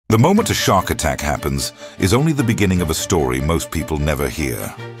The moment a shark attack happens is only the beginning of a story most people never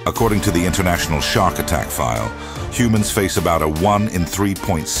hear. According to the International Shark Attack File, humans face about a 1 in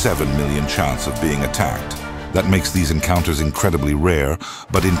 3.7 million chance of being attacked. That makes these encounters incredibly rare,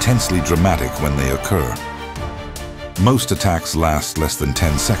 but intensely dramatic when they occur. Most attacks last less than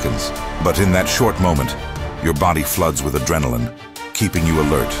 10 seconds, but in that short moment, your body floods with adrenaline, keeping you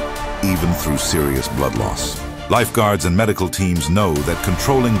alert, even through serious blood loss. Lifeguards and medical teams know that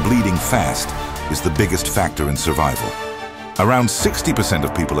controlling bleeding fast is the biggest factor in survival. Around 60%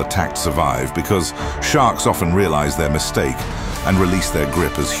 of people attacked survive because sharks often realize their mistake and release their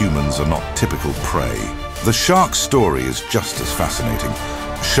grip as humans are not typical prey. The shark story is just as fascinating.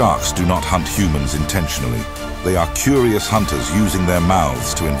 Sharks do not hunt humans intentionally. They are curious hunters using their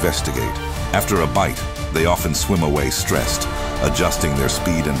mouths to investigate. After a bite, they often swim away stressed, adjusting their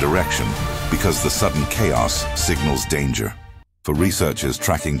speed and direction because the sudden chaos signals danger. For researchers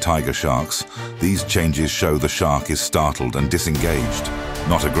tracking tiger sharks, these changes show the shark is startled and disengaged,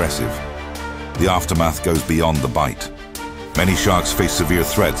 not aggressive. The aftermath goes beyond the bite. Many sharks face severe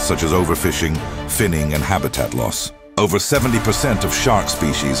threats such as overfishing, finning, and habitat loss. Over 70% of shark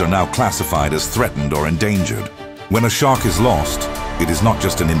species are now classified as threatened or endangered. When a shark is lost, it is not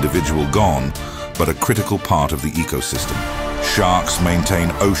just an individual gone, but a critical part of the ecosystem. Sharks maintain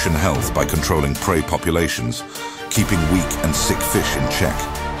ocean health by controlling prey populations, keeping weak and sick fish in check,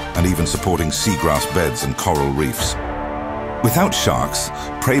 and even supporting seagrass beds and coral reefs. Without sharks,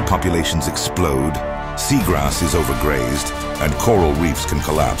 prey populations explode, seagrass is overgrazed, and coral reefs can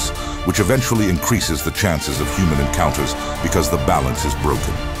collapse, which eventually increases the chances of human encounters because the balance is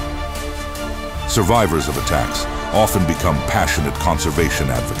broken. Survivors of attacks often become passionate conservation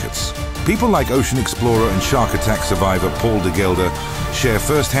advocates. People like ocean explorer and shark attack survivor Paul de Gelder share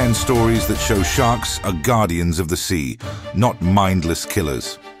first-hand stories that show sharks are guardians of the sea, not mindless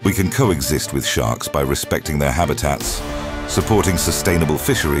killers. We can coexist with sharks by respecting their habitats, supporting sustainable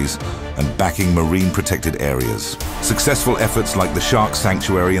fisheries, and backing marine protected areas. Successful efforts like the Shark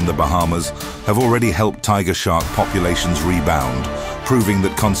Sanctuary in the Bahamas have already helped tiger shark populations rebound, proving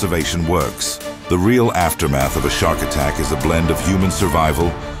that conservation works. The real aftermath of a shark attack is a blend of human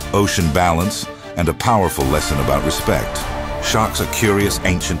survival, ocean balance, and a powerful lesson about respect. Sharks are curious,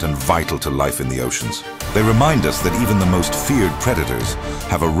 ancient, and vital to life in the oceans. They remind us that even the most feared predators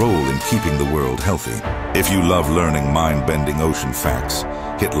have a role in keeping the world healthy. If you love learning mind-bending ocean facts,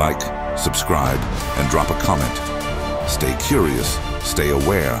 hit like, subscribe, and drop a comment. Stay curious, stay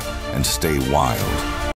aware, and stay wild.